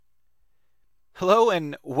Hello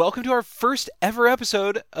and welcome to our first ever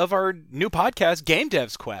episode of our new podcast, Game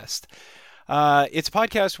Devs Quest. It's a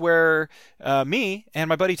podcast where me and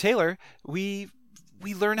my buddy Taylor, we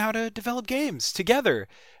learn how to develop games together.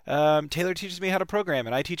 Taylor teaches me how to program,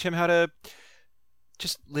 and I teach him how to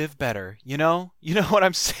just live better. You know what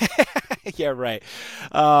I'm saying? Yeah, right.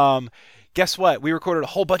 Guess what? We recorded a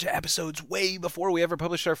whole bunch of episodes way before we ever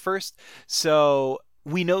published our first, so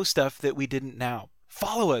we know stuff that we didn't now.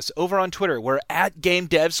 Follow us over on Twitter. We're at Game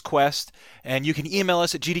Devs Quest, and you can email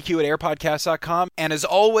us at gdq@airpodcast.com. And as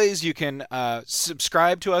always, you can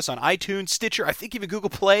subscribe to us on iTunes, Stitcher, I think even Google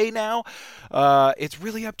Play now. It's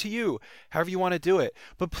really up to you, however you want to do it.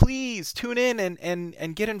 But please tune in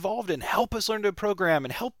and get involved and help us learn to program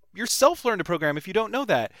and help yourself learn to program if you don't know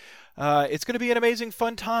that. It's going to be an amazing,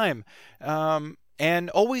 fun time. And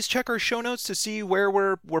always check our show notes to see where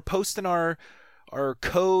we're posting our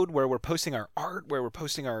code, where we're posting our art, where we're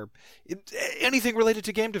posting anything related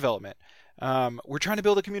to game development. We're trying to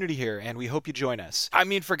build a community here, and we hope you join us. I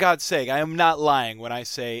mean, for God's sake, I am not lying when I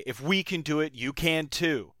say if we can do it, you can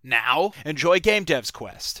too. Now, enjoy Game Devs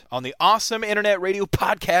Quest on the awesome Internet Radio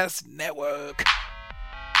Podcast Network.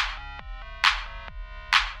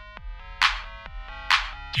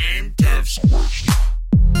 Game Devs Quest.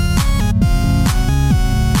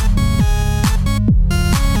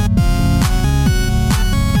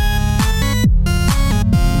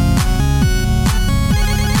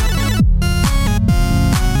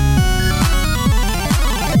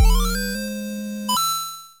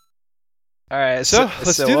 All right, so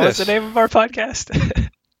let's do what's this. the name of our podcast?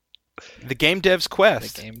 The Game Devs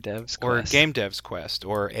Quest. The Game Devs Quest. Or Game Devs Quest.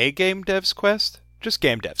 Or a Game Devs Quest. Just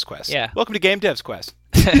Game Devs Quest. Yeah. Welcome to Game Devs Quest.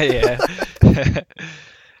 Yeah.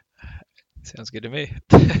 Sounds good to me.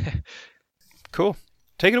 Cool.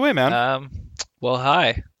 Take it away, man. Well,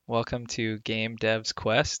 hi. Welcome to Game Devs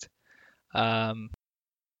Quest. I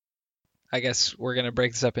guess we're going to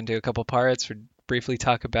break this up into a couple parts. We'll briefly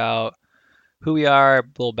talk about who we are, a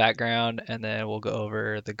little background, and then we'll go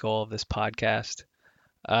over the goal of this podcast.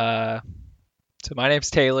 So my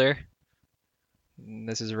name's Taylor. And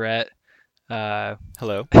this is Rhett.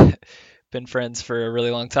 Hello. Been friends for a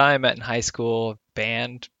really long time. Met in high school,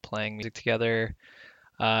 band, playing music together.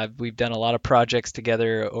 We've done a lot of projects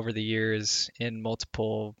together over the years in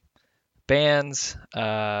multiple bands.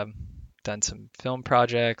 Done some film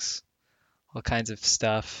projects, all kinds of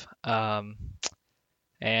stuff.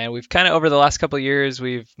 And we've kind of, over the last couple of years,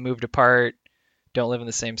 we've moved apart, don't live in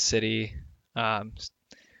the same city,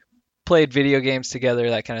 played video games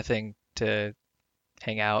together, that kind of thing, to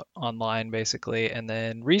hang out online, basically. And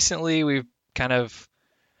then recently, we've kind of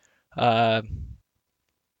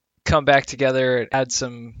come back together, had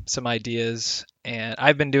some ideas, and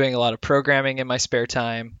I've been doing a lot of programming in my spare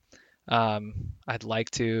time. I'd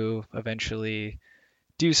like to eventually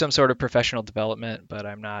do some sort of professional development, but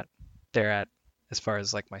I'm not there at as far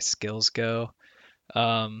as like my skills go.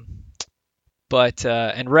 And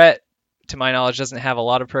Rhett, to my knowledge, doesn't have a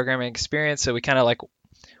lot of programming experience. So we kind of like,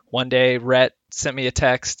 one day Rhett sent me a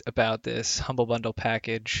text about this Humble Bundle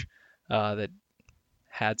package that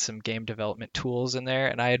had some game development tools in there.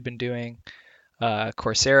 And I had been doing a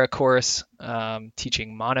Coursera course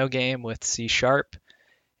teaching monogame with C#.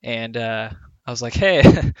 And I was like, hey,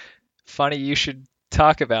 funny you should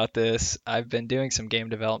talk about this. I've been doing some game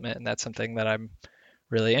development, and that's something that I'm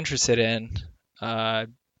really interested in. Do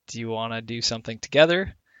you want to do something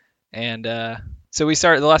together? And so we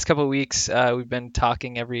started the last couple of weeks. We've been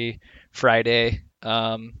talking every Friday,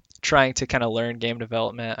 trying to kind of learn game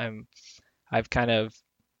development. I've kind of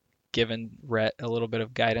given Rhett a little bit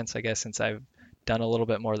of guidance, I guess, since I've done a little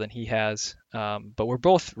bit more than he has. But we're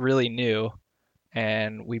both really new,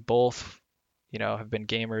 and we both, have been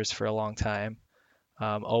gamers for a long time.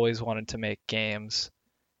 Always wanted to make games,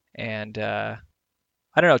 and I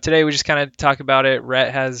don't know. Today we just kind of talk about it.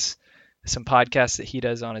 Rhett has some podcasts that he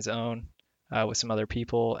does on his own with some other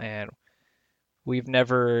people, and we've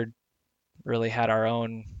never really had our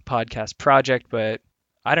own podcast project. But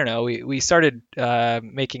I don't know. We started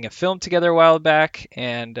making a film together a while back,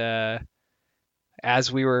 and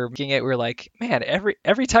as we were making it, we were like, man,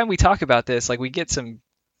 every time we talk about this, like we get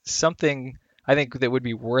something I think that would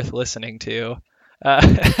be worth listening to.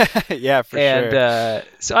 Yeah, for sure.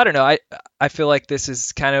 So I don't know. I feel like this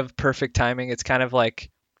is kind of perfect timing. It's kind of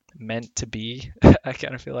like meant to be. I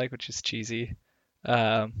kind of feel like, which is cheesy.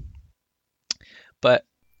 But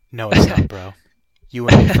no, it's not, bro. You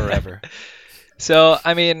and me forever. So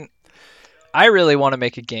I mean, I really want to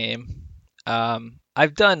make a game.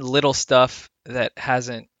 I've done little stuff that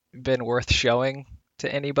hasn't been worth showing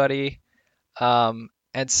to anybody. And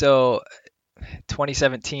so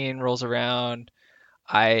 2017 rolls around.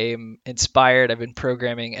 I'm inspired. I've been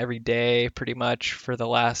programming every day pretty much for the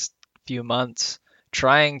last few months,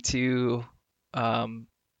 trying to um,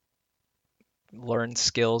 learn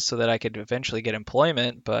skills so that I could eventually get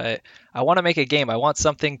employment. But I want to make a game. I want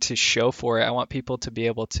something to show for it. I want people to be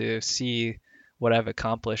able to see what I've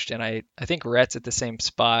accomplished. And I think Rhett's at the same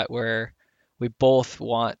spot where we both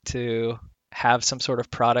want to have some sort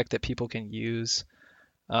of product that people can use.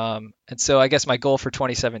 And so I guess my goal for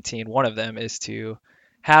 2017, one of them is to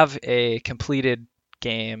have a completed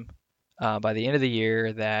game by the end of the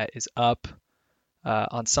year that is up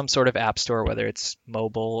on some sort of app store, whether it's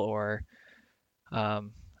mobile or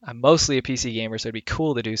I'm mostly a PC gamer, so it'd be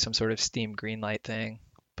cool to do some sort of Steam Greenlight thing.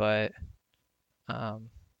 But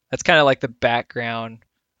that's kind of like the background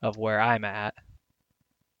of where I'm at.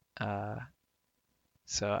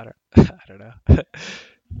 So I don't know.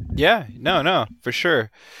 Yeah, no, for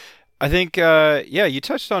sure. I think, yeah, you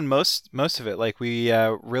touched on most of it. Like we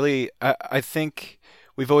really, I think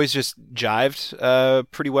we've always just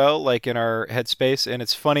jived pretty well, like in our headspace. And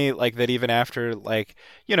it's funny, like that even after, like,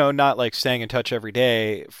 you know, not like staying in touch every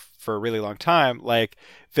day for a really long time, like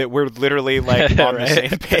that we're literally like on the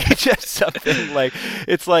same page as something. Like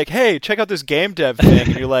it's like, hey, check out this game dev thing,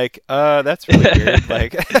 and you're like, that's really weird.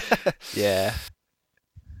 Like, yeah.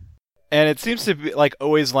 And it seems to be like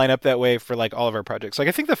always line up that way for like all of our projects. Like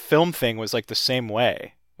I think the film thing was like the same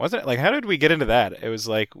way, wasn't it? Like how did we get into that? It was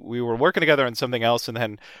like we were working together on something else, and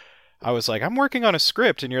then I was like, I'm working on a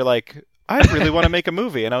script, and you're like, I really want to make a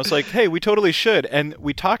movie, and I was like, hey, we totally should. And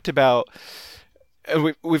we talked about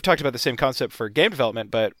we've talked about the same concept for game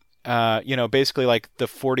development, but you know, basically like the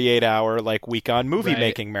 48-hour like week on movie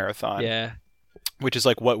making marathon. Yeah. Which is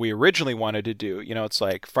like what we originally wanted to do. You know, it's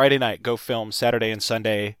like Friday night, go film, Saturday and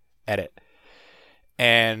Sunday edit.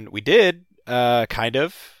 And we did, kind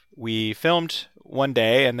of. We filmed one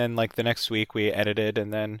day, and then like the next week we edited,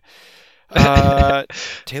 and then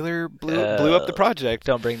Taylor blew up the project.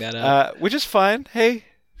 Don't bring that up. Which is fine. Hey,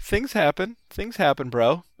 things happen. Things happen,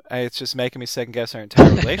 bro. It's just making me second guess our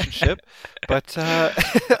entire relationship. But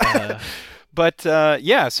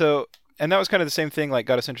yeah, so, and that was kind of the same thing, like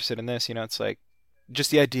got us interested in this. You know, it's like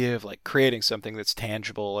just the idea of like creating something that's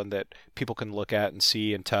tangible and that people can look at and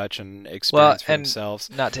see and touch and experience for themselves.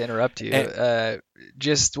 Not to interrupt you,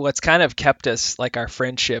 just what's kind of kept us, like our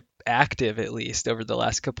friendship active, at least over the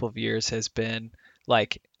last couple of years, has been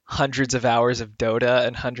like hundreds of hours of Dota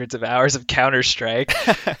and hundreds of hours of Counter-Strike.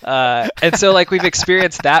 And so like we've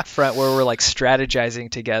experienced that front where we're like strategizing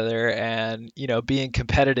together and, you know, being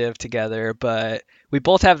competitive together, but we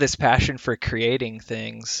both have this passion for creating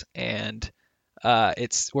things, and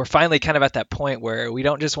we're finally kind of at that point where we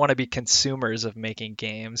don't just want to be consumers of making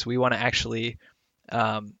games. We want to actually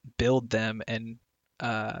build them. And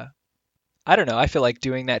I don't know, I feel like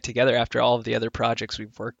doing that together after all of the other projects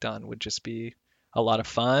we've worked on would just be a lot of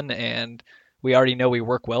fun. And we already know we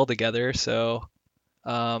work well together. So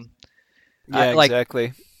yeah,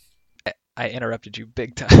 exactly. I interrupted you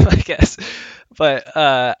big time, I guess. But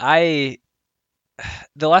the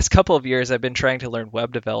last couple of years I've been trying to learn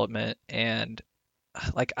web development, and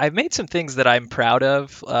like I've made some things that I'm proud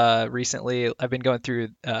of recently. I've been going through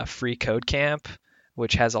Free Code Camp,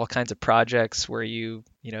 which has all kinds of projects where you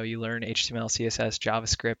learn HTML, CSS,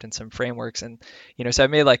 JavaScript, and some frameworks. And so I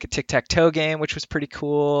made like a tic-tac-toe game, which was pretty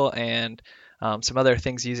cool, and some other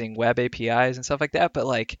things using web APIs and stuff like that. But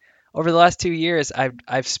like over the last 2 years,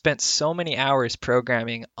 I've spent so many hours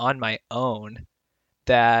programming on my own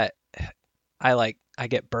that I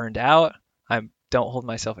get burned out. I don't hold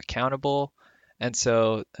myself accountable. And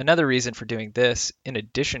so another reason for doing this, in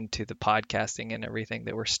addition to the podcasting and everything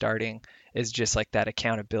that we're starting, is just like that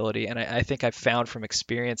accountability. And I think I've found from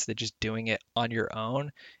experience that just doing it on your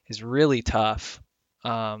own is really tough.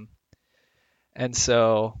 And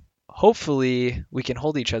so hopefully we can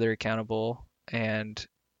hold each other accountable and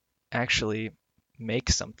actually make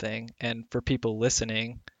something. And for people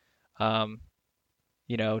listening, try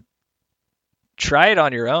it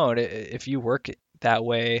on your own. If you work that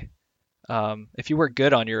way, if you work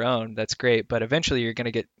good on your own, that's great. But eventually you're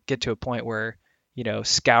going to get to a point where,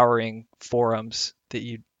 scouring forums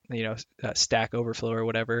that Stack Overflow or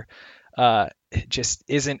whatever, it just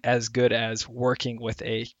isn't as good as working with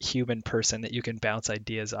a human person that you can bounce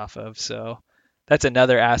ideas off of. So that's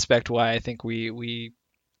another aspect why I think we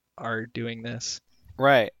are doing this.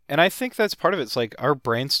 Right. And I think that's part of it. It's like our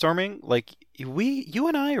brainstorming, like you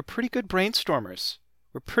and I are pretty good brainstormers.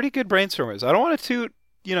 We're pretty good brainstormers. I don't want to toot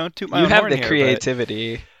my own horn. You have the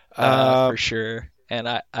creativity, for sure. And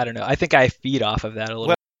I don't know. I think I feed off of that a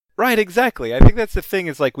little. Right, exactly. I think that's the thing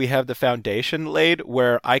is like we have the foundation laid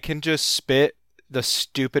where I can just spit the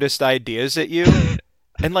stupidest ideas at you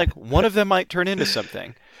and like one of them might turn into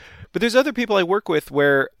something. But there's other people I work with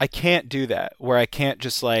where I can't do that, where I can't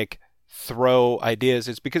just like throw ideas.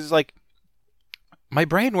 It's because like my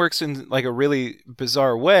brain works in like a really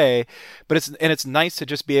bizarre way, but it's nice to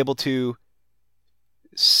just be able to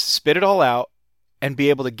spit it all out and be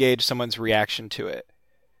able to gauge someone's reaction to it.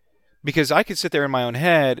 Because I could sit there in my own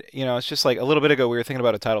head, it's just like a little bit ago we were thinking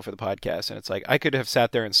about a title for the podcast, and it's like I could have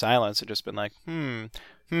sat there in silence and just been like, and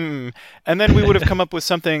then we would have come up with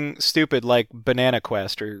something stupid like Banana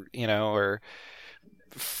Quest or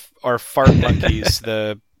Fart Monkeys,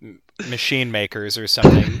 the machine makers or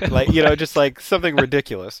something like just like something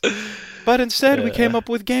ridiculous. But instead we came up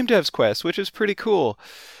with Game Devs Quest, which is pretty cool.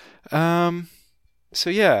 So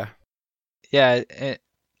yeah. Yeah,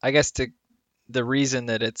 I guess the reason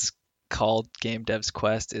that it's called Game Devs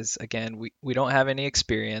Quest is, again, we don't have any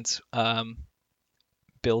experience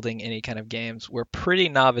building any kind of games. We're pretty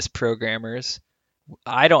novice programmers.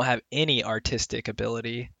 I don't have any artistic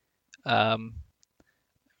ability.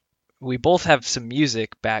 We both have some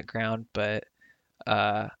music background, but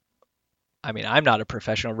I mean, I'm not a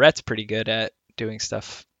professional. Rhett's pretty good at doing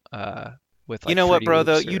stuff with like You know what, Fruity bro,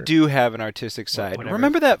 though? Loops You or do have an artistic side. whatever.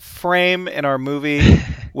 Remember that frame in our movie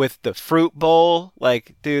with the fruit bowl?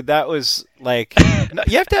 Like, dude, that was like... No,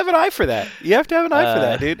 you have to have an eye for that. You have to have an eye for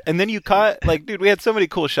that, dude. And then you caught... Like, dude, we had so many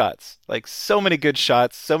cool shots. Like, so many good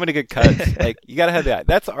shots, so many good cuts. Like, you gotta have that.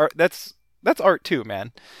 That's art. That's art too,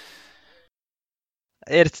 man.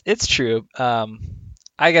 It's true.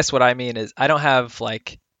 I guess what I mean is I don't have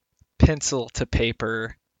like pencil to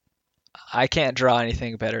paper. I can't draw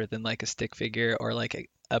anything better than like a stick figure or like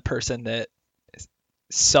a person that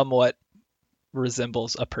somewhat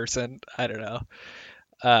resembles a person. I don't know.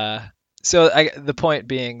 The point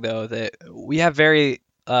being though that we have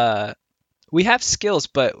we have skills,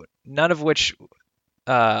 but none of which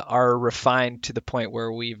are refined to the point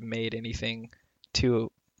where we've made anything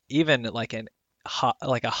to even like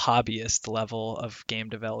like a hobbyist level of game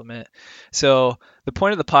development. So the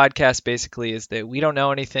point of the podcast basically is that we don't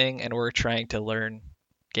know anything and we're trying to learn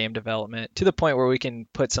game development to the point where we can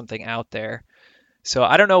put something out there. So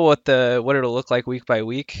I don't know what it'll look like week by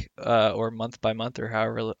week or month by month or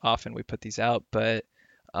however often we put these out, but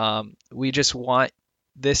we just want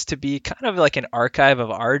this to be kind of like an archive of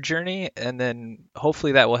our journey, and then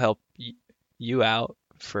hopefully that will help you out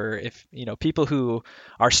for if people who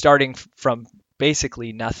are starting from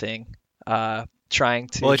basically nothing, trying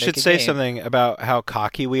to. Well, it should say something about how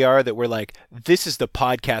cocky we are that we're like, this is the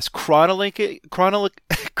podcast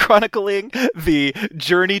chronicling the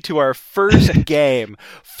journey to our first game.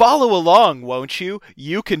 Follow along, won't you?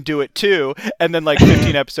 You can do it too. And then like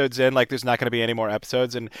 15 episodes in, like there's not going to be any more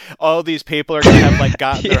episodes, and all these people are going to have like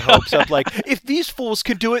gotten their hopes up, like if these fools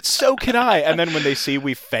can do it, so can I. And then when they see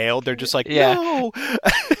we failed, they're just like, no.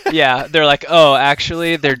 Yeah, they're like, oh,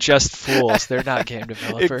 actually, they're just fools. They're not game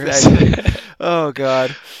developers. Exactly. Oh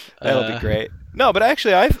God, that'll be great. No, but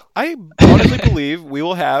actually, I honestly believe we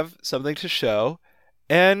will have something to show,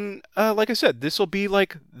 and like I said, this will be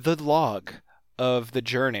like the log of the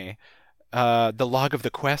journey, the log of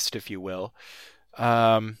the quest, if you will.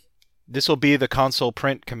 This will be the console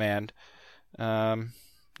print command.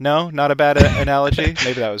 No, not a bad analogy.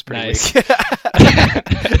 Maybe that was pretty nice. Weak.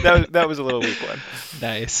 that was a little weak one.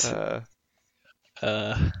 Nice.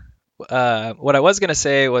 What I was gonna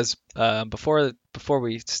say was before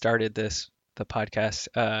we started the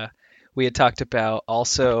podcast, we had talked about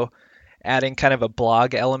also adding kind of a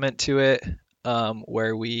blog element to it,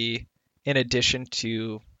 where we, in addition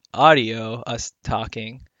to audio, us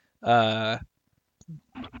talking.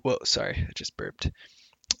 Whoa, sorry, I just burped.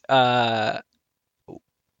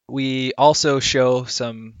 We also show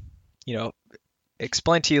some,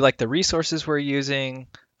 explain to you like the resources we're using,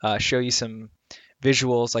 show you some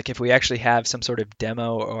visuals, like if we actually have some sort of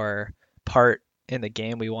demo or part in the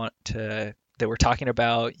game that we're talking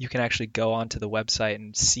about, you can actually go onto the website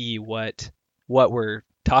and see what we're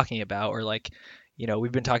talking about, or like,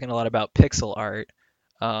 we've been talking a lot about pixel art,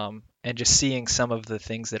 and just seeing some of the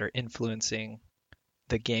things that are influencing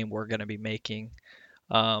the game we're going to be making,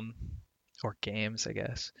 or games, I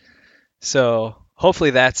guess. So hopefully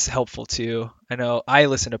that's helpful too. I know I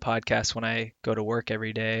listen to podcasts when I go to work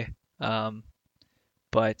every day. And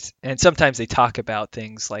sometimes they talk about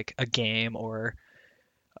things like a game or,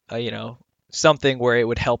 something where it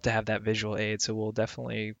would help to have that visual aid. So we'll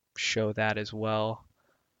definitely show that as well.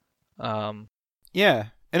 Yeah.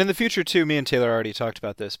 And in the future too, me and Taylor already talked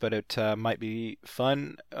about this, but it might be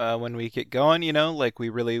fun when we get going, like we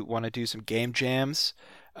really want to do some game jams.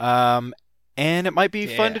 And it might be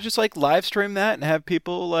fun Yeah. to just like live stream that and have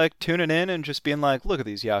people like tuning in and just being like, look at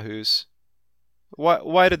these yahoos.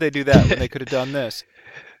 Why did they do that when they could have done this?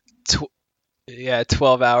 Tw- yeah,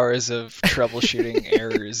 12 hours of troubleshooting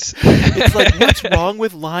errors. It's like, what's wrong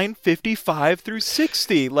with line 55 through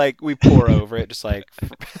 60? Like, we pour over it just like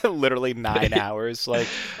literally 9 hours. Like,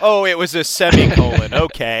 oh, it was a semicolon.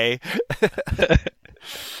 Okay.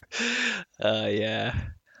 Yeah.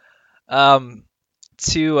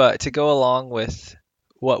 To go along with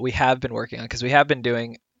what we have been working on, because we have been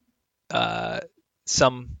doing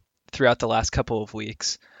some throughout the last couple of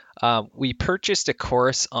weeks. We purchased a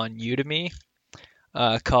course on Udemy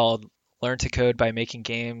called Learn to Code by Making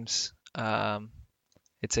Games.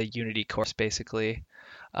 It's a Unity course basically,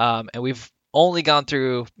 and we've only gone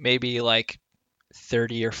through maybe like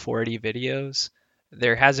 30 or 40 videos.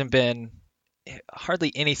 There hasn't been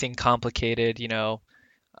hardly anything complicated,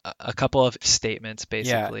 a couple of statements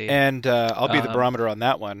basically. Yeah, and I'll be the Um, barometer on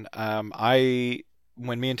that one.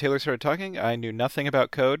 When me and Taylor started talking, I knew nothing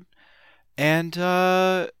about code, and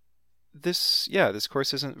this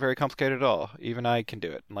course isn't very complicated at all. Even I can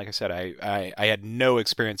do it. And like I said, I had no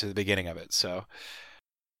experience at the beginning of it, so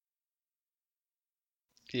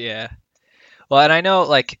yeah. Well, and I know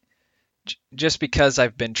like just because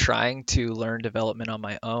I've been trying to learn development on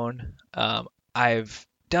my own, I've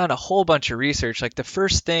done a whole bunch of research. Like the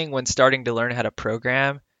first thing when starting to learn how to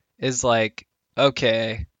program is like,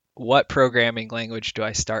 okay, what programming language do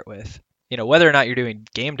I start with? Whether or not you're doing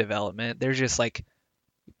game development, there's just like,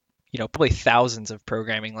 probably thousands of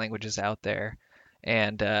programming languages out there.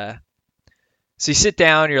 And so you sit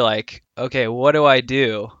down, you're like, okay, what do I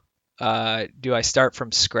do? Do I start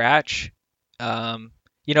from scratch?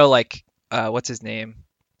 Like what's his name?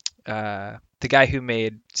 The guy who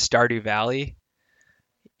made Stardew Valley.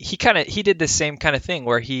 He did the same kind of thing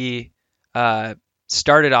where he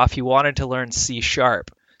started off. He wanted to learn C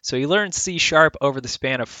sharp, so he learned C sharp over the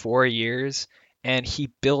span of 4 years, and he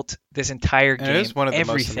built this entire and game, it is one of the most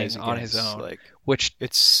everything amazing on games. his own. Like, Which,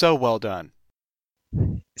 it's so well done.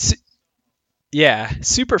 yeah,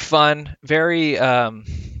 super fun, very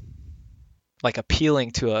like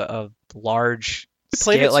appealing to a large You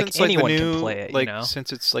played scale. it Like since like the anyone new, can play it, like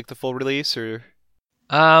since it's like the full release, or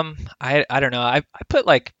I don't know. I put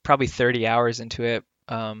like probably 30 hours into it.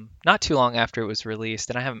 Not too long after it was released,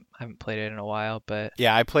 and I haven't played it in a while, but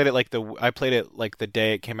yeah, I played it like the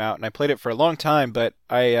day it came out, and I played it for a long time, but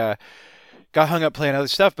I got hung up playing other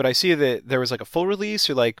stuff. But I see that there was like a full release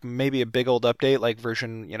or like maybe a big old update, like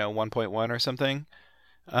version 1.1 or something.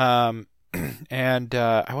 Um, and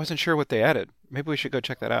I wasn't sure what they added. Maybe we should go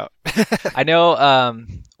check that out. I know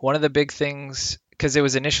one of the big things, because it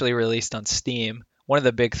was initially released on Steam, one of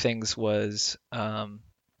the big things was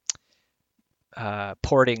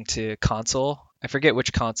porting to console. I forget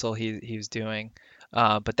which console he was doing,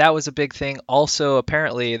 but that was a big thing. Also,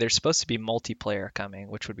 apparently, there's supposed to be multiplayer coming,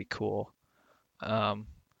 which would be cool.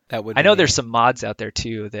 That would. I be know neat. there's some mods out there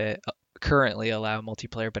too that currently allow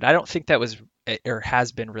multiplayer, but I don't think that was or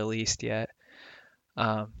has been released yet.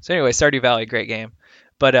 So anyway, Stardew Valley, great game.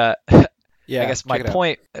 But Yeah, I guess my check it out.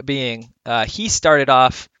 point being, he started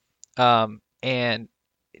off and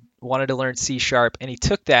wanted to learn C sharp, and he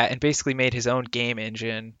took that and basically made his own game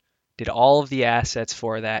engine, did all of the assets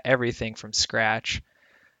for that, everything from scratch.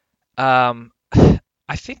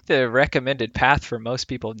 I think the recommended path for most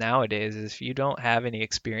people nowadays is if you don't have any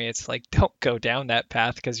experience, like don't go down that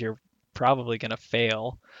path because you're probably going to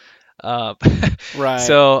fail. Um, Right.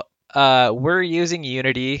 so we're using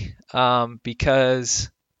Unity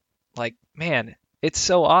because, like, man, it's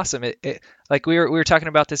so awesome. Like we were talking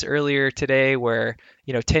about this earlier today, where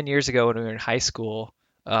 10 years ago when we were in high school,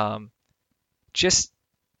 just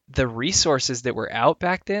the resources that were out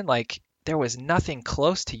back then, like there was nothing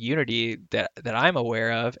close to Unity that I'm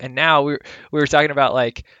aware of. And now we were talking about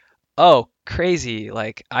like, oh, crazy,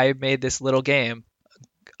 like I made this little game.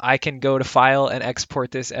 I can go to file and export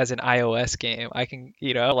this as an iOS game. I can,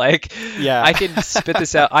 like, Yeah. I can spit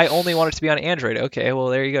this out. I only want it to be on Android. Okay, well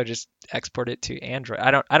there you go. Just export it to Android. I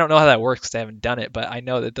don't know how that works 'cause I haven't done it, but I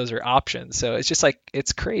know that those are options. So it's just like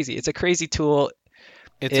it's crazy. It's a crazy tool.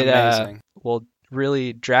 It's It amazing. will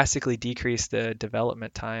really drastically decrease the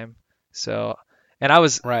development time. So, and I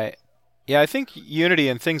was Right. Yeah, I think Unity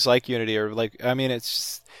and things like Unity are like, I mean,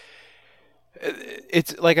 it's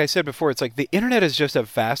like I said before, it's like the internet is just a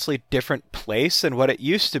vastly different place than what it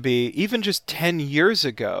used to be even just 10 years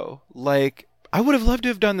ago. Like, I would have loved to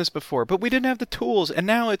have done this before, but we didn't have the tools, and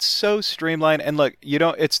now it's so streamlined. And look,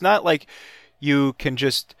 it's not like you can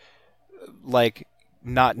just like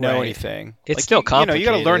not know Right. anything. It's Like still you got to learn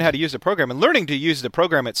complicated. how to use the program, and learning to use the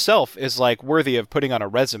program itself is like worthy of putting on a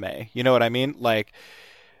resume. You know what I mean? Like,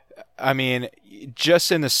 I mean,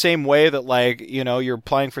 just in the same way that like you're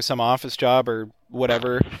applying for some office job or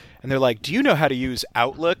whatever, and they're like, "Do you know how to use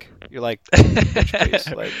Outlook?" You're like, "Bitch, please."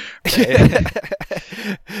 Like,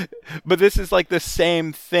 Right. but this is like the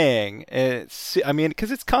same thing. I mean,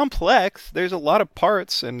 because it's complex. There's a lot of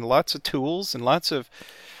parts and lots of tools and lots of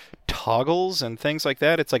toggles and things like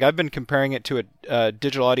that. It's like I've been comparing it to a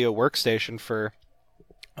digital audio workstation for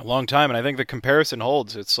a long time, and I think the comparison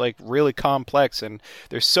holds. It's like really complex, and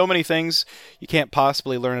there's so many things you can't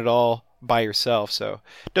possibly learn it all by yourself. So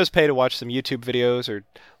it does pay to watch some YouTube videos or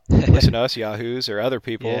listen to us yahoos or other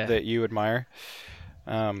people Yeah. that you admire.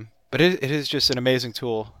 But it is just an amazing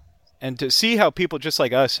tool, and to see how people just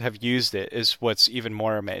like us have used it is what's even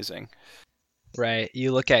more amazing. Right.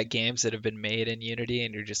 You look at games that have been made in Unity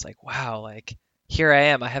and you're just like, wow, like here I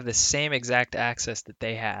am. I have the same exact access that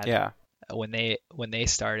they had Yeah, when they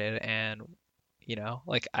started, and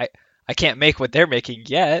like I can't make what they're making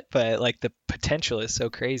yet, but like the potential is so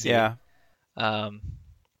crazy. yeah, Um,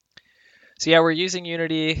 so yeah, we're using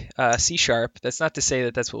Unity, C Sharp. That's not to say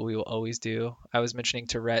that that's what we will always do. I was mentioning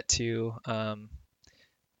to Rhett too,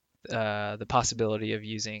 the possibility of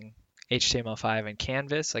using HTML5 and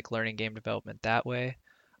Canvas, like learning game development that way.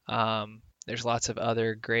 There's lots of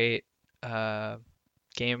other great uh,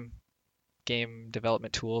 game game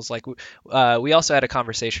development tools. Like we also had a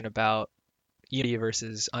conversation about Unity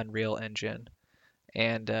versus Unreal Engine,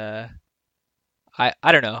 and I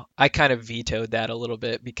don't know. I kind of vetoed that a little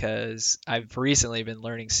bit because I've recently been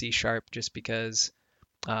learning C Sharp just because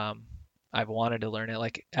um, I've wanted to learn it.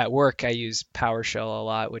 Like at work, I use PowerShell a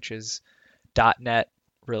lot, which is .NET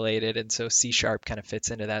related, and so C Sharp kind of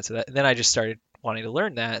fits into that. So then I just started wanting to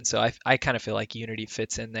learn that, and so I kind of feel like Unity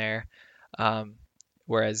fits in there,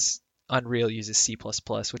 whereas Unreal uses C++,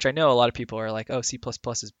 which I know a lot of people are like, oh, C++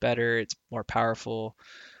 is better, it's more powerful,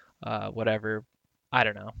 whatever. I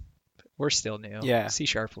don't know. We're still new. yeah. C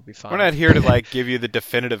Sharp will be We're fine. not here to like give you the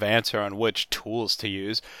definitive answer on which tools to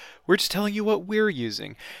use. We're just telling you what we're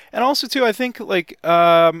using. And also too, I think like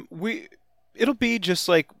we it'll be just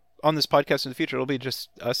like on this podcast in the future, it'll be just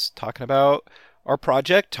us talking about our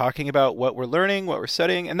project, talking about what we're learning, what we're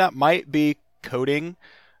studying, and that might be coding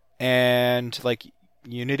and like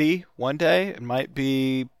Unity one day. It might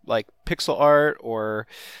be like pixel art or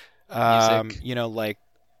Music. like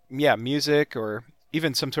yeah, music or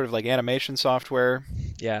even some sort of like animation software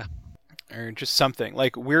Yeah. or just something.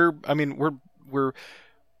 Like I mean we're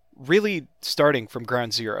really starting from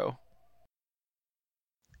ground zero.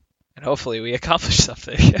 And hopefully we accomplish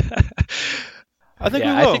something. I think we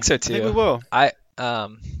Yeah, I will. think so I think we too. will. I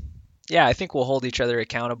yeah, I think we'll hold each other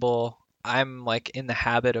accountable. I'm like in the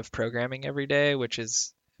habit of programming every day, which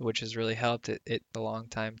has really helped it a long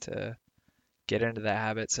time to get into that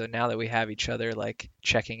habit. So now that we have each other like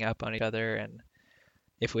checking up on each other, and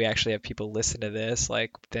if we actually have people listen to this,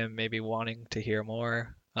 like them maybe wanting to hear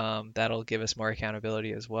more, that'll give us more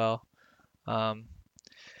accountability as well. Um,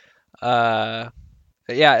 uh,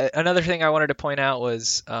 yeah, another thing I wanted to point out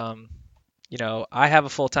was, I have a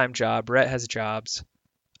full-time job. Rhett has jobs.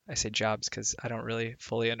 I say jobs because I don't really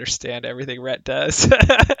fully understand everything Rhett does.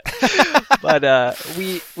 But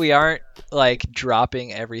we aren't like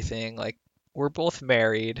dropping everything. Like we're both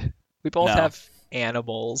married. We both No. have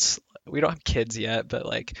animals. We don't have kids yet, but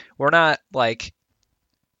like we're not like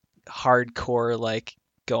hardcore like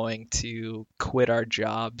going to quit our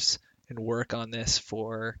jobs and work on this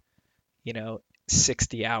for, you know,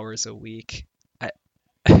 60 hours a week. I,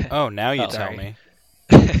 Oh, now you oh, tell sorry. me.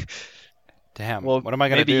 Damn. Well, What am I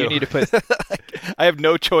gonna maybe you do? need to put I have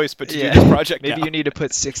no choice but to do yeah, this project maybe now. you need to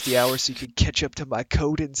put 60 hours so you can catch up to my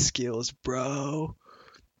coding skills, bro.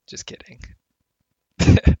 Just kidding.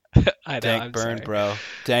 I know, Dank I'm burn, sorry. bro.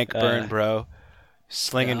 Dank burn, Uh, bro.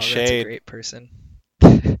 Slinging no, Rhett's a shade. great person.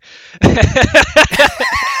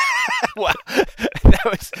 Wow, that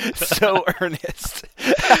was so earnest.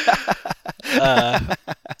 uh,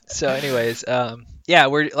 so anyways, yeah,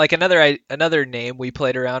 we're like another name we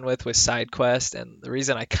played around with was SideQuest, and the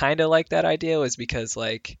reason I kind of like that idea was because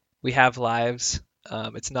like we have lives.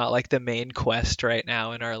 It's not like the main quest right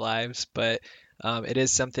now in our lives, but it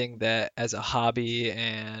is something that as a hobby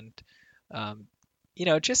and um,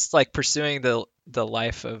 just like pursuing the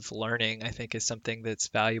life of learning, I think is something that's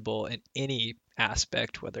valuable in any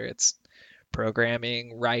aspect, whether it's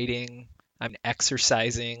programming, writing, I'm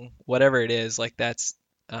exercising, whatever it is, like that's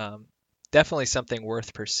um, definitely something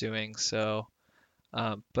worth pursuing. So,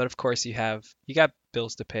 but of course you got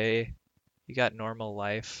bills to pay, you got normal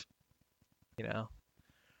life, you know.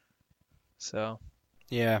 So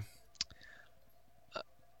Yeah.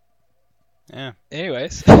 Yeah.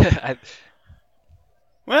 Anyways,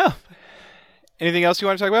 Well, anything else you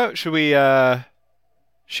want to talk about? Should we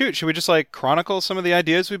should we just like chronicle some of the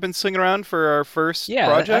ideas we've been slinging around for our first yeah,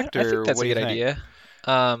 project, I think or that's what a do you good think? idea.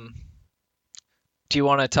 Um, do you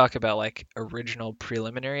want to talk about like original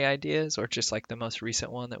preliminary ideas or just like the most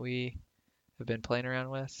recent one that we have been playing around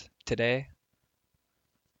with today?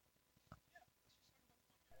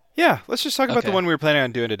 Yeah, let's just talk about the Okay. one we were planning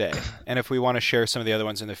on doing today. And if we want to share some of the other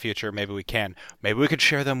ones in the future, maybe we can. Maybe we could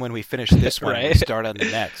share them when we finish this one and we Right. start on the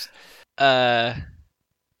next. Uh,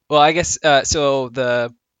 well, I guess so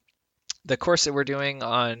the course that we're doing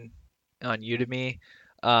on Udemy,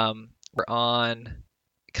 we're on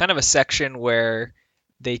kind of a section where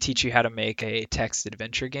they teach you how to make a text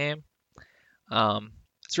adventure game.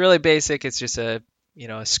 It's really basic. It's just a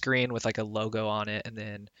screen with like a logo on it, and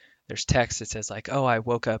then there's text that says like, "Oh, I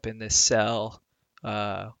woke up in this cell."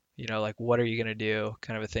 Like what are you gonna do,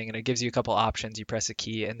 kind of a thing, and it gives you a couple options. You press a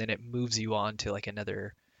key, and then it moves you on to like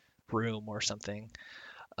another room or something.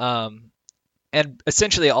 Um, and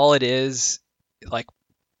essentially, all it is, like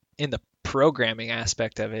in the programming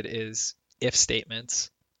aspect of it, is if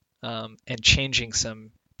statements and changing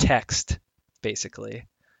some text, basically.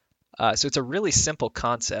 So it's a really simple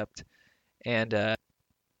concept, and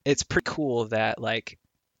it's pretty cool that like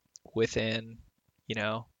within you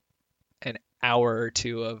know an hour or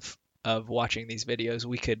two of watching these videos,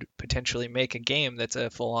 we could potentially make a game that's a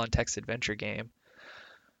full-on text adventure game.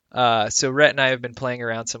 So Rhett and I have been playing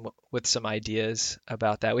around with some ideas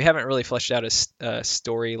about that. We haven't really fleshed out a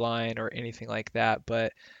storyline or anything like that,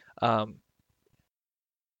 but um,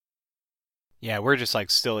 Yeah, we're just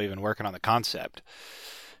like still even working on the concept,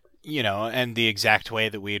 and the exact way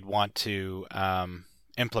that we'd want to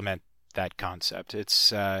implement that concept.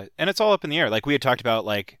 And it's all up in the air. Like we had talked about,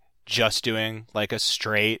 like just doing like a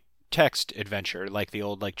straight text adventure, like the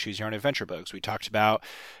old like choose your own adventure books. We talked about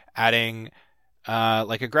adding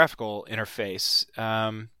like a graphical interface,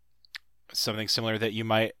 something similar that you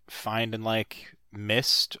might find in like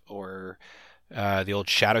Myst or the old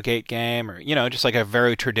Shadowgate game, or just like a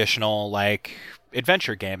very traditional like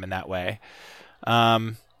adventure game in that way.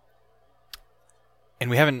 Um, and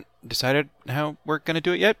we haven't decided how we're going to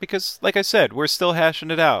do it yet because, like I said, we're still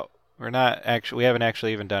hashing it out. We haven't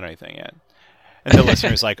actually even done anything yet. And the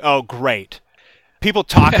listener's like, oh, great. People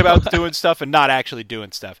talk about doing stuff and not actually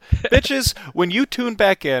doing stuff. Bitches, when you tune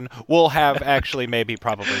back in, we'll have actually maybe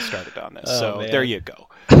probably started on this. oh So there man, you go.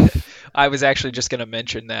 I was actually just gonna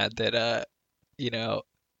mention that you know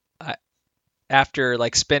I, after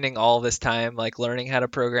like spending all this time like learning how to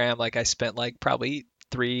program, like I spent like probably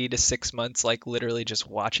 3 to 6 months like literally just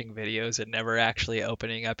watching videos and never actually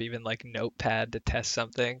opening up even like Notepad to test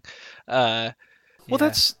something. Uh, Well,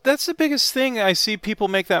 yeah, that's the biggest thing I see people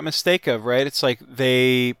make that mistake of, right? It's like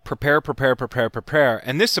they prepare,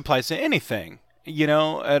 and this applies to anything.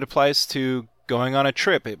 It applies to going on a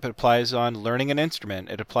trip. It applies on learning an instrument.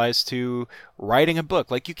 It applies to writing a book.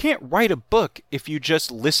 Like you can't write a book if you just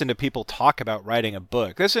listen to people talk about writing a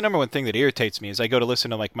book. That's the number one thing that irritates me is I go to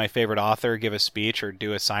listen to like my favorite author give a speech or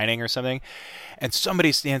do a signing or something, and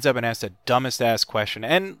somebody stands up and asks the dumbest ass question.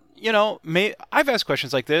 And I've asked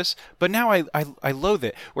questions like this, but now I loathe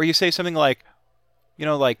it. Where you say something like,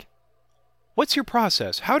 like, what's your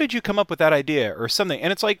process? How did you come up with that idea or something?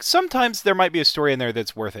 And it's like sometimes there might be a story in there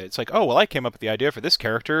that's worth it. It's like, oh well, I came up with the idea for this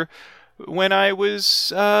character when I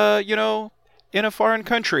was, in a foreign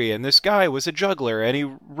country, and this guy was a juggler, and he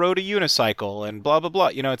rode a unicycle, and blah blah blah.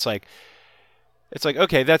 It's like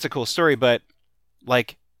okay, that's a cool story, but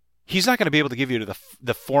like he's not going to be able to give you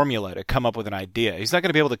the formula to come up with an idea. He's not going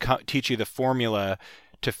to be able to teach you the formula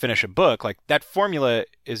to finish a book. Like that formula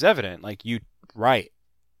is evident. Like you write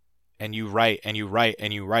and you write and you write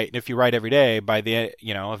and you write. And if you write every day, by the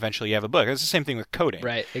eventually you have a book. It's the same thing with coding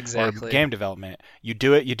right, or exactly. game development. You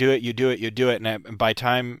do it, you do it, you do it, you do it, and by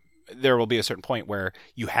time there will be a certain point where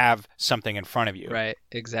you have something in front of you Right,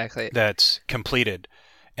 exactly. that's completed,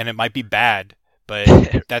 and it might be bad,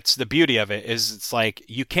 but that's the beauty of it. Is it's like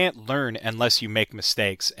you can't learn unless you make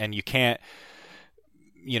mistakes, and you can't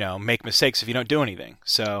make mistakes if you don't do anything.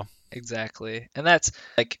 So Exactly. And that's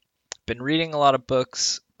like been reading a lot of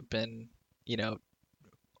books, been, you know,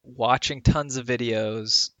 watching tons of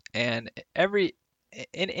videos, and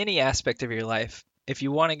in any aspect of your life, if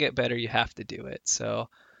you want to get better, you have to do it. So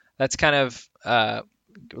that's kind of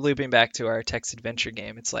looping back to our text adventure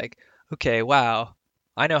game. It's like, okay, wow,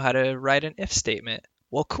 I know how to write an if statement.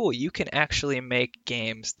 Well, cool, you can actually make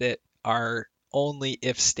games that are only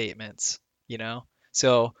if statements, you know?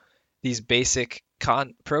 So these basic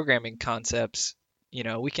programming concepts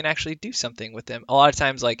we can actually do something with them. A lot of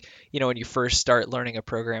times, like, when you first start learning a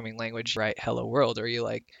programming language, you write hello world, or you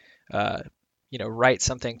like, uh, write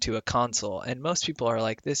something to a console. And most people are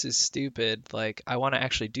like, this is stupid. Like, I want to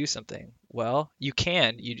actually do something. Well, you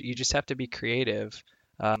can. You just have to be creative.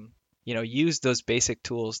 Use those basic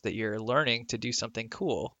tools that you're learning to do something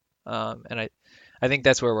cool. And I think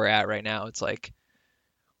that's where we're at right now. It's like,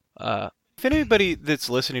 If anybody that's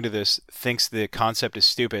listening to this thinks the concept is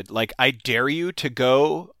stupid, like, I dare you to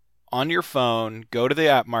go on your phone, go to the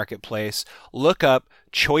app marketplace, look up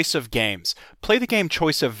Choice of Games. Play the game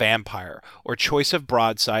Choice of Vampire, or Choice of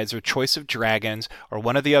Broadsides, or Choice of Dragons, or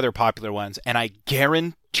one of the other popular ones, and I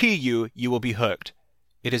guarantee you will be hooked.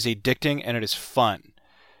 It is addicting and it is fun.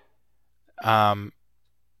 I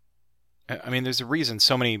mean, there's a reason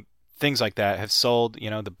so many things like that have sold,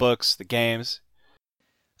 the books, the games.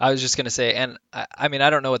 I was just gonna say, and I mean, I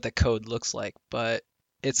don't know what the code looks like, but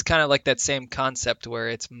it's kind of like that same concept where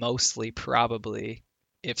it's mostly probably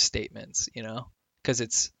if statements, because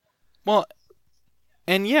it's Well,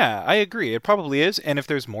 and yeah, I agree. It probably is. And if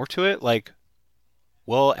there's more to it, like,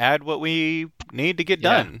 we'll add what we need to get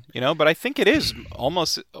yeah. done, but I think it is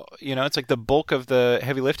almost, it's like the bulk of the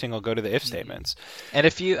heavy lifting will go to the if Mhm. statements. And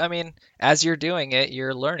I mean, as you're doing it,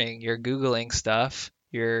 you're learning, you're Googling stuff,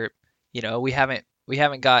 we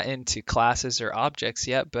haven't got into classes or objects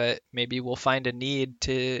yet, but maybe we'll find a need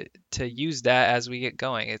to use that as we get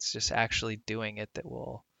going. It's just actually doing it that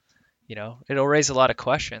will, it'll raise a lot of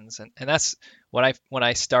questions. And that's when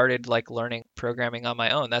I started like learning programming on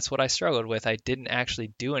my own, that's what I struggled with. I didn't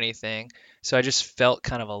actually do anything. So I just felt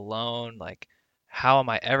kind of alone, like, how am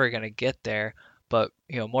I ever going to get there? But,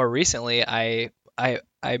 more recently, I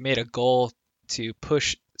made a goal to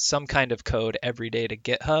push some kind of code every day to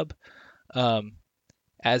GitHub, um,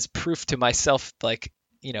 as proof to myself, like,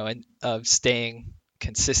 and of staying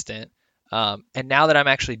consistent. And now that I'm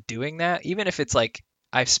actually doing that, even if it's like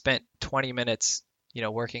I've spent 20 minutes,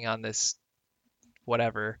 working on this,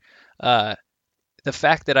 whatever, the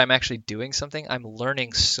fact that I'm actually doing something, I'm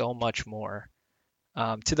learning so much more,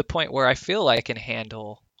 to the point where I feel like I can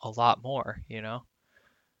handle a lot more.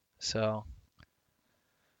 So,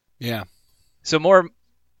 Yeah. so more,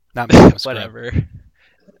 Not making a scrub. whatever.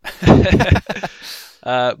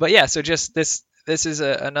 But yeah, so just this is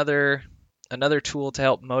another tool to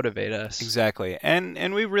help motivate us. Exactly.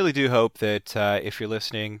 And we really do hope that if you're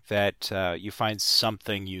listening, that you find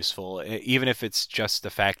something useful, even if it's just the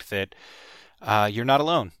fact that you're not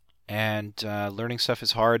alone. And learning stuff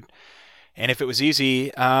is hard. And if it was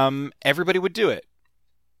easy, everybody would do it.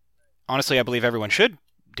 Honestly, I believe everyone should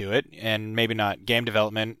do it, and maybe not game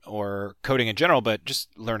development or coding in general, but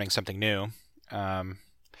just learning something new. Um,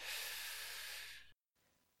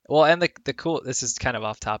 Well, and the cool, this is kind of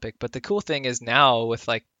off topic, but the cool thing is now with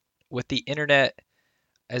the internet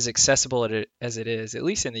as accessible as it is, at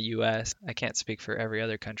least in the US, I can't speak for every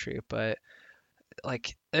other country, but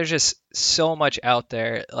like there's just so much out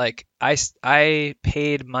there. Like I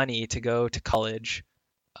paid money to go to college.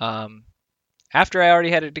 Um, After I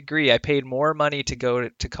already had a degree, I paid more money to go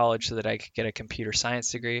to college so that I could get a computer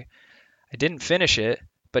science degree. I didn't finish it,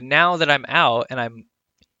 but now that I'm out and I'm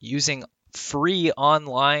using free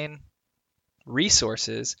online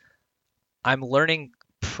resources, I'm learning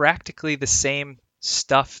practically the same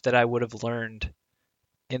stuff that I would have learned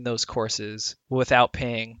in those courses without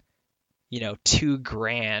paying,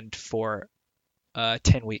 $2,000 for a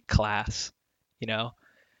 10-week class, you know?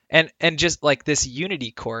 And just like this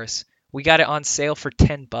Unity course, we got it on sale for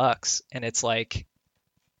 $10 and it's like,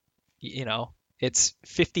 it's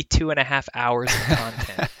 52 and a half hours of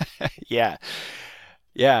content. yeah.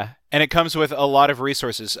 Yeah. And it comes with a lot of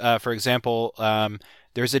resources. For example,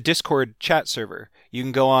 there's a Discord chat server. You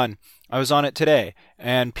can go on. I was on it today,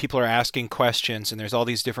 and people are asking questions, and there's all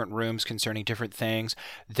these different rooms concerning different things.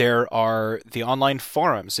 There are the online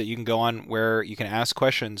forums that you can go on where you can ask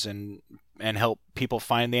questions and help people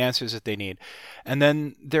find the answers that they need. And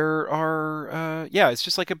then there are, it's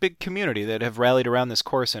just like a big community that have rallied around this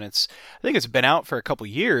course, and I think it's been out for a couple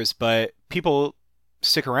years, but people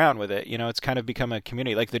stick around with it. It's kind of become a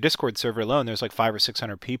community. Like the Discord server alone, there's like 500 or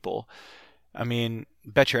 600 people. I mean,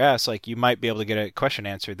 bet your ass, like, you might be able to get a question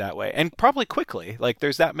answered that way, and probably quickly. Like,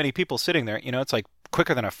 there's that many people sitting there. It's like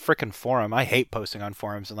quicker than a frickin' forum. I hate posting on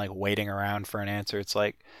forums and like waiting around for an answer. It's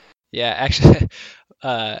like, Yeah, actually,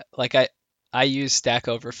 like I use Stack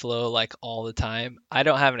Overflow like all the time. I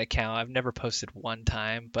don't have an account. I've never posted one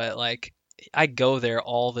time, but like I go there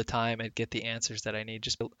all the time and get the answers that I need.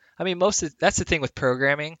 I mean, that's the thing with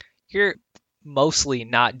programming. mostly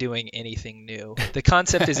not doing anything new. The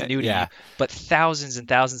concept is new to Yeah. you, but thousands and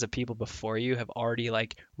thousands of people before you have already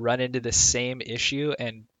like run into the same issue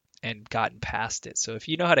and gotten past it. So if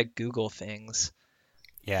you know how to Google things,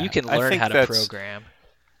 Yeah. you can I learn think how to program.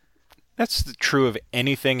 that's true of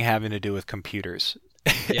anything having to do with computers.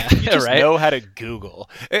 Yeah, You just right. know how to Google.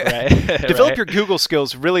 Right. Develop Right. your Google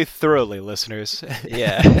skills really thoroughly, listeners.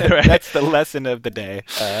 Yeah, right. That's the lesson of the day.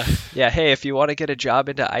 Yeah, hey, if you want to get a job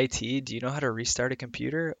into IT, do you know how to restart a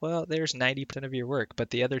computer? Well, there's 90% of your work, but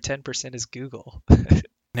the other 10% is Google.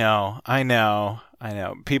 No, I know.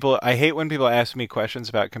 I hate when people ask me questions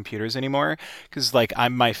about computers anymore because, like,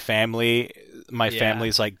 I'm my Yeah.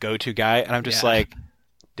 family's like go-to guy, and I'm just Yeah. like,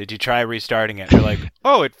 did you try restarting it? They're like,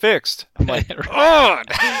 oh, it fixed. I'm like, oh,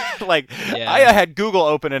 like, Yeah. I had Google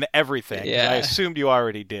open and everything. 'Cause Yeah. I assumed you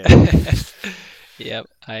already did. Yep,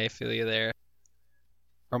 I feel you there.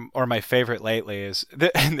 Or my favorite lately is,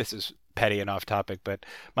 and this is petty and off topic, but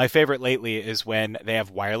my favorite lately is when they have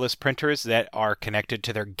wireless printers that are connected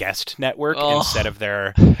to their guest network Oh. instead of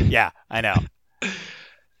their. Yeah, I know.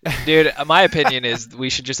 Dude, my opinion is we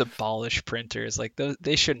should just abolish printers. Like those,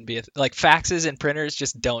 they shouldn't be like faxes and printers.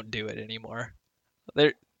 Just don't do it anymore.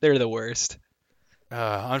 They're the worst.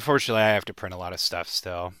 Unfortunately, I have to print a lot of stuff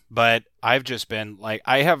still, but I've just been like,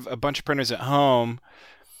 I have a bunch of printers at home,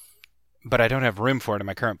 but I don't have room for it in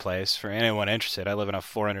my current place. For anyone interested, I live in a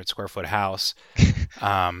 400 square foot house.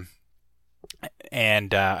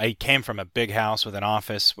 And I came from a big house with an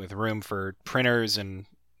office with room for printers and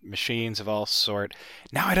machines of all sort.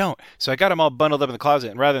 Now I don't. So I got them all bundled up in the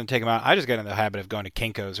closet, and rather than take them out, I just got in the habit of going to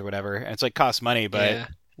Kinko's or whatever. And it's like costs money, but Yeah.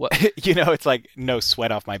 What? it's like no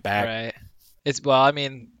sweat off my back. Right. It's well, I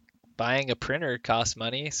mean, buying a printer costs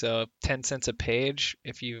money, so 10 cents a page.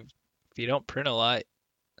 If you don't print a lot,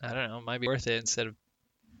 I don't know, it might be worth it instead of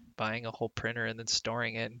buying a whole printer and then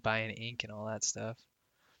storing it and buying ink and all that stuff.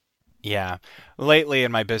 Yeah. Lately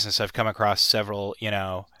in my business, I've come across several,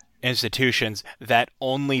 institutions that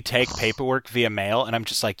only take paperwork via mail, and I'm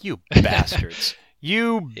just like, you bastards.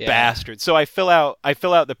 You Yeah. bastards. So I fill out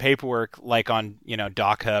the paperwork like on,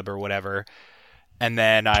 DocHub or whatever, and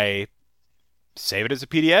then I save it as a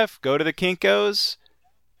PDF, go to the Kinko's,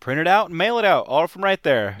 print it out, and mail it out, all from right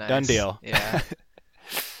there. Nice. Done deal. Yeah.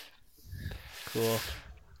 Cool.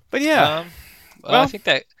 But yeah, Well, I think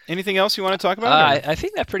that anything else you want to talk about? or- I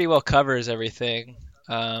think that pretty well covers everything.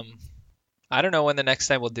 I don't know when the next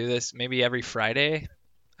time we'll do this. Maybe every Friday.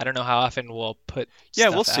 I don't know how often we'll put Yeah,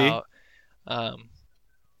 stuff we'll see. out.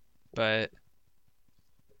 But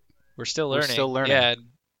we're still We're learning. still learning. Yeah, and,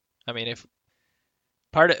 I mean, if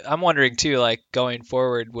I'm wondering too, like going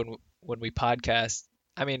forward when we podcast.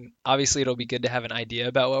 I mean, obviously it'll be good to have an idea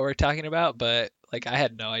about what we're talking about, but like I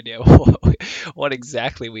had no idea what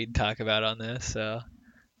exactly we'd talk about on this. So,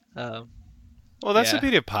 Well, that's the yeah.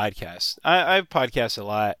 beauty of podcasts. I've podcasted a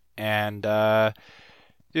lot, and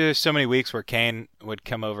there's so many weeks where Kane would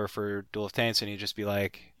come over for Duel of Tanks, and he'd just be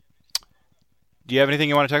like, "Do you have anything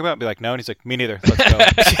you want to talk about?" I'd be like, "No," and he's like, "Me neither. Let's go."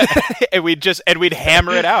 and we'd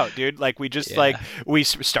hammer it out, dude. Like we just Yeah. we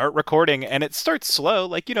start recording, and it starts slow.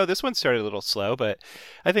 Like this one started a little slow, but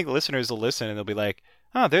I think listeners will listen and they'll be like,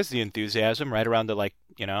 "Oh, there's the enthusiasm right around the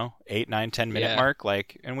 8, 9, 10 minute Yeah. mark."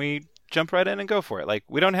 And we jump right in and go for it. Like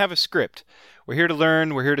we don't have a script. We're here to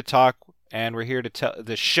learn. We're here to talk, and we're here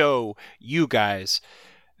to show you guys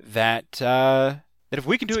that if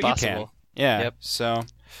we can do It's it, you possible. can. Yeah. Yep. So.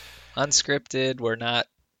 Unscripted. We're not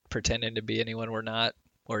pretending to be anyone we're not.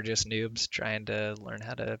 We're just noobs trying to learn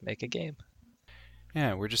how to make a game.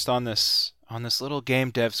 Yeah, we're just on this little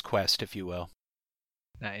game dev's quest, if you will.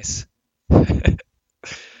 Nice. All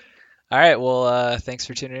right. Well, thanks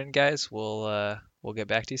for tuning in, guys. We'll get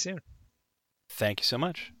back to you soon. Thank you so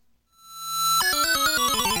much.